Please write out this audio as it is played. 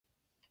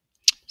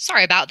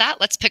Sorry about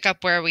that. Let's pick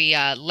up where we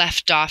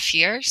left off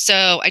here.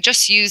 So I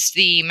just used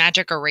the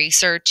magic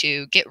eraser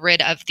to get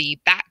rid of the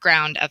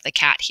background of the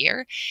cat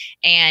here.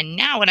 And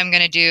now what I'm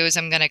going to do is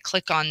I'm going to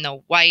click on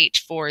the white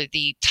for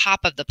the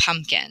top of the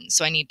pumpkin.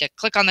 So I need to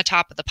click on the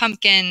top of the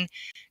pumpkin,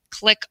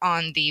 click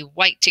on the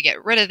white to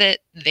get rid of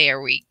it.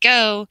 There we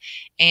go.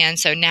 And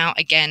so now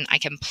again, I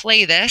can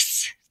play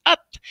this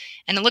up,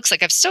 and it looks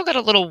like I've still got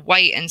a little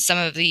white in some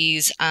of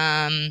these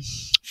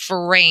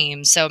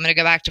frames. So I'm going to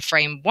go back to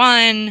frame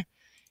 1.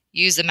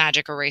 Use the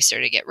magic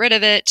eraser to get rid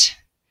of it.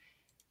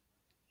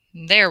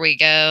 There we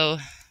go.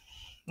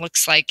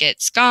 Looks like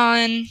it's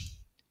gone.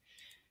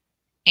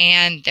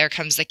 And there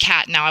comes the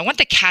cat. Now I want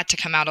the cat to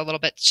come out a little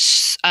bit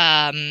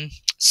slower.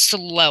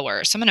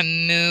 So I'm going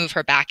to move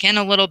her back in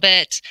a little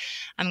bit.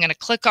 I'm going to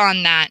click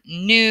on that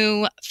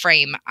new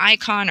frame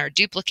icon or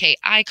duplicate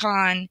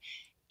icon,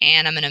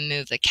 and I'm going to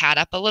move the cat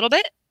up a little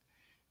bit.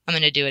 I'm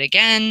going to do it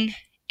again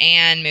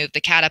and move the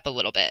cat up a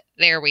little bit.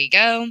 There we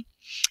go.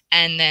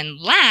 And then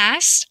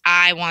last,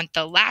 I want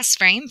the last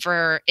frame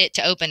for it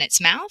to open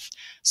its mouth.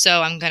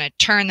 So I'm going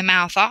to turn the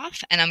mouth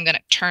off, and I'm going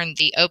to turn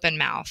the open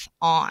mouth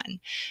on.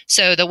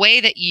 So the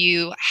way that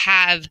you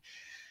have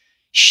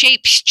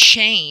shapes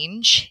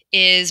change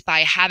is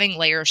by having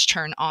layers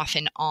turn off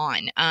and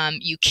on.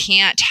 You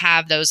can't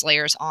have those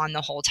layers on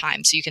the whole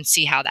time, so you can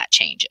see how that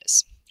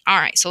changes. All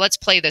right, so let's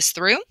play this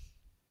through.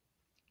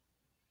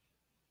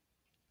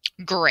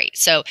 Great.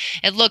 So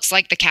it looks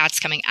like the cat's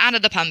coming out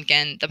of the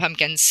pumpkin. The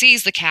pumpkin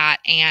sees the cat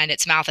and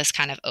its mouth is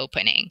kind of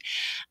opening.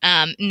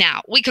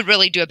 Now, we could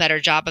really do a better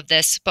job of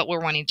this, but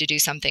we're wanting to do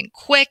something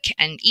quick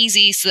and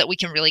easy so that we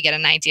can really get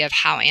an idea of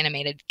how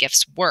animated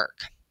GIFs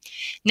work.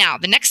 Now,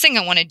 the next thing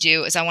I want to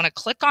do is I want to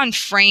click on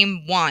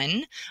frame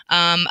 1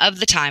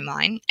 of the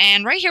timeline.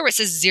 And right here where it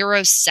says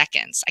 0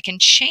 seconds, I can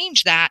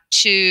change that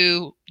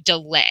to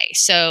delay.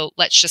 So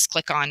let's just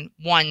click on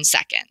 1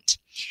 second.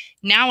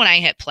 Now when I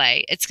hit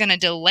play, it's going to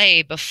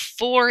delay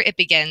before it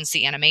begins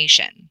the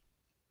animation.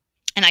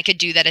 And I could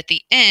do that at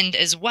the end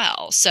as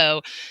well.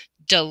 So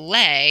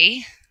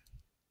delay,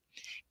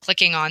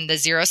 clicking on the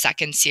 0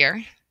 seconds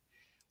here,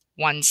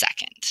 1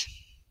 second.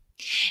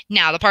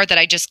 Now the part that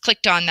I just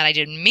clicked on that I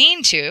didn't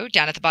mean to,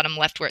 down at the bottom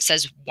left where it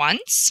says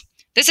once,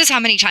 this is how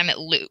many times it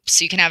loops.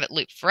 So you can have it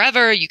loop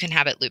forever, you can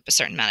have it loop a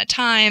certain amount of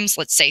times,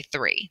 let's say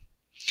 3.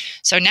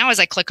 So now as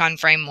I click on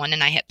frame 1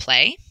 and I hit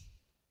play,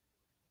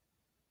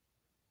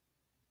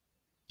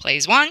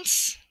 plays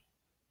once,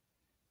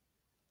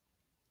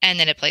 and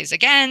then it plays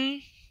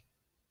again,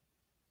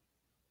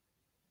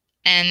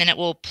 and then it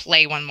will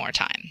play one more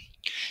time.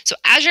 So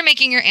as you're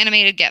making your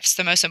animated GIFs,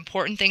 the most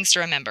important things to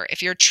remember,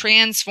 if you're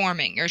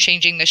transforming, you're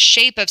changing the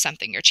shape of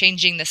something, you're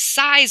changing the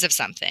size of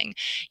something,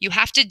 you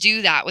have to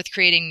do that with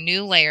creating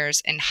new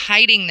layers and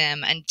hiding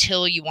them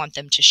until you want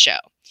them to show.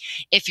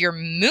 If you're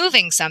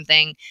moving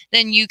something,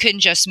 then you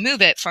can just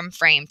move it from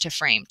frame to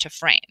frame to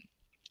frame.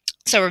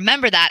 So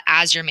remember that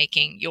as you're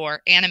making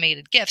your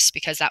animated GIFs,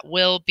 because that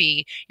will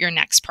be your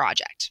next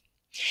project.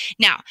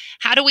 Now,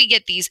 how do we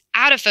get these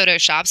out of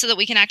Photoshop so that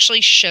we can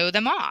actually show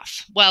them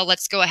off? Well,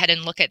 let's go ahead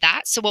and look at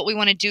that. So what we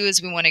want to do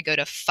is we want to go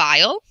to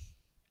File,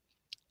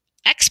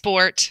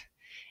 Export,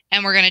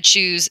 and we're going to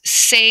choose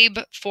Save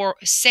for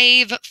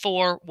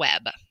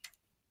Web.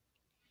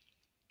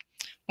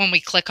 When we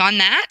click on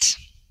that,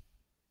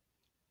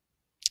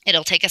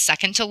 it'll take a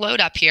second to load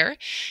up here.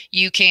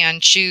 You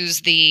can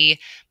choose the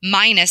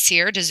minus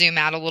here to zoom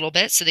out a little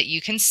bit so that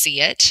you can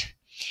see it.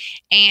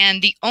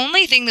 And the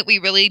only thing that we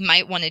really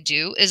might want to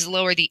do is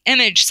lower the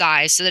image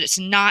size so that it's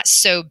not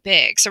so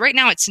big. So right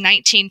now it's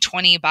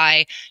 1920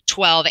 by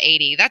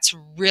 1280. That's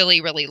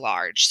really, really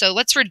large. So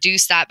let's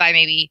reduce that by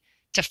maybe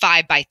to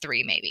 5 by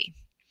 3 maybe.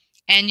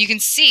 And you can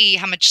see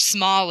how much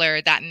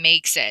smaller that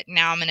makes it.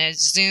 Now I'm going to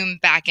zoom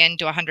back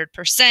into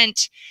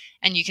 100%,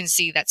 and you can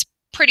see that's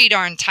pretty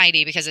darn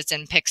tidy because it's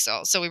in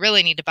pixels. So we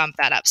really need to bump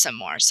that up some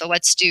more. So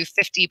let's do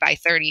 50 by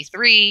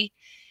 33.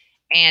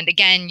 And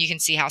again, you can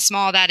see how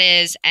small that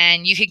is,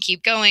 and you can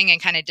keep going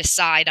and kind of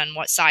decide on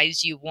what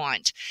size you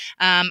want.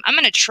 I'm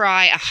going to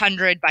try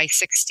 100 by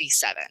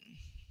 67.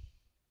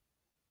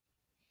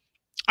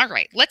 All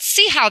right, let's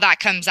see how that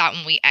comes out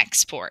when we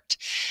export.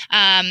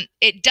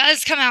 It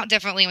does come out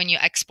differently when you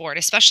export,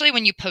 especially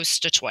when you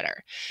post to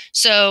Twitter.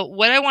 So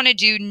what I want to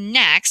do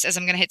next is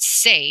I'm going to hit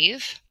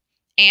save.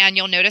 And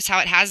you'll notice how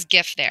it has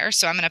GIF there.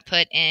 So I'm going to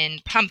put in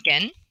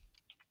pumpkin.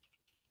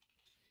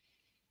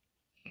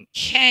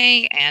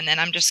 Okay, and then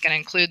I'm just going to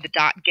include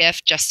the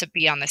 .gif just to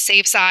be on the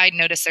safe side.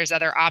 Notice there's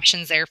other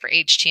options there for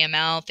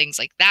HTML, things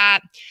like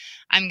that.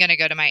 I'm going to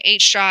go to my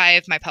H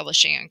drive, my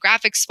publishing and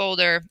graphics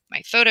folder,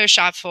 my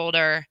Photoshop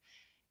folder,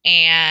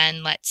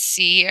 and let's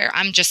see here.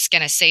 I'm just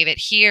going to save it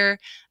here.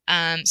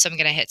 So I'm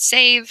going to hit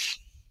save.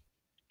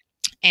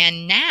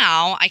 And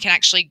now I can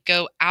actually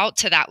go out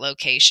to that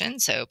location,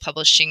 so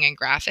publishing and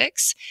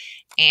graphics,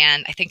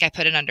 and I think I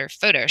put it under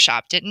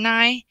Photoshop, didn't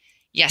I?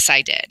 Yes,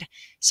 I did.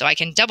 So I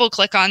can double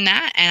click on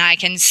that and I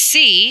can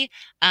see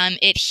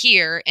it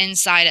here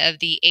inside of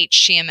the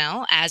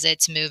HTML as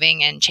it's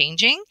moving and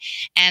changing.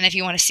 And if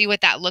you want to see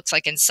what that looks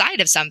like inside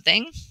of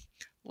something,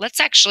 let's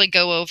actually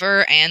go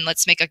over and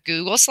let's make a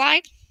Google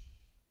slide.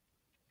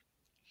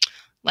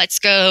 Let's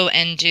go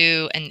and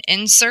do an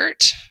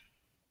insert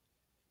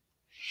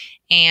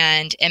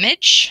and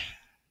image.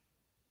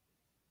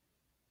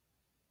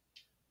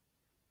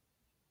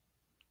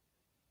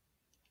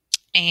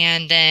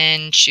 And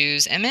then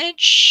choose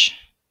image.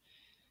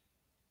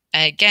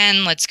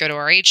 Again, let's go to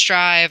our H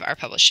drive, our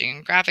publishing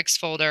and graphics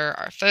folder,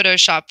 our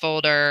Photoshop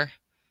folder.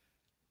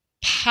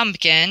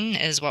 Pumpkin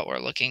is what we're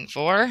looking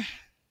for.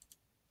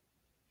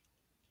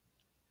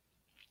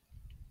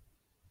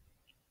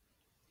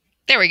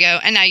 There we go.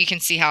 And now you can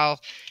see how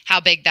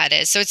big that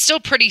is. So it's still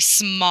pretty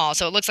small.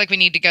 So it looks like we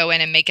need to go in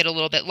and make it a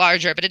little bit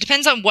larger, but it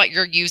depends on what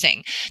you're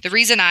using. The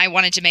reason I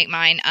wanted to make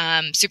mine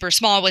super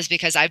small was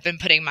because I've been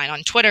putting mine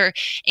on Twitter,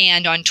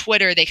 and on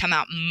Twitter, they come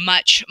out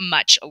much,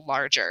 much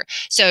larger.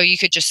 So you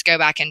could just go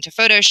back into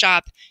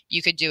Photoshop.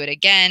 You could do it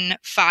again,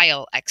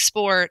 file,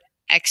 export,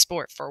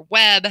 export for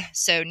web.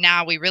 So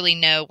now we really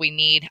know we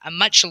need a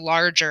much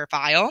larger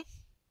file.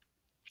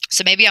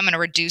 So maybe I'm going to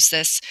reduce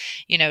this,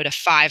 to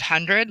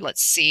 500.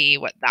 Let's see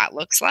what that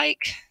looks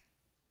like.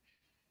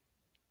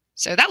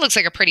 So that looks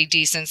like a pretty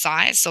decent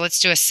size. So let's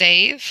do a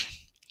save.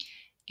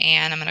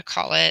 And I'm going to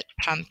call it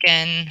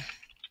Pumpkin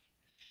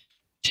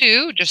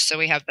 2, just so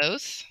we have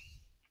both.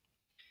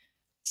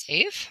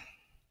 Save.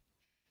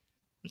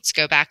 Let's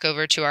go back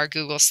over to our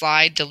Google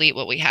slide, delete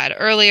what we had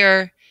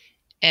earlier,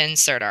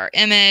 insert our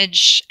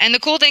image. And the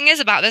cool thing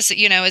is about this,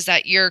 is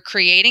that you're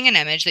creating an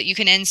image that you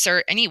can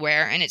insert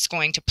anywhere and it's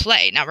going to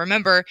play. Now,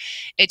 remember,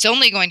 it's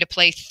only going to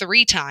play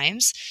 3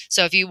 times.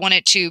 So if you want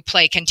it to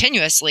play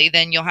continuously,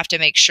 then you'll have to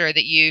make sure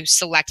that you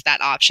select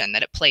that option,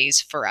 that it plays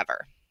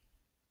forever.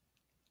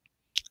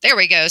 There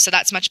we go. So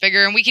that's much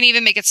bigger, and we can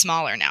even make it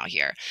smaller now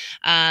here.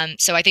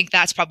 So I think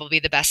that's probably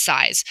the best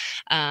size.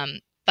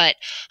 But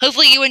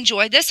hopefully you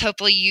enjoyed this.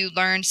 Hopefully you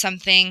learned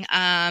something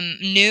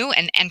new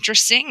and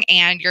interesting,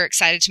 and you're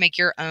excited to make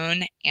your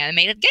own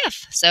animated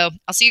GIF. So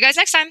I'll see you guys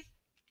next time.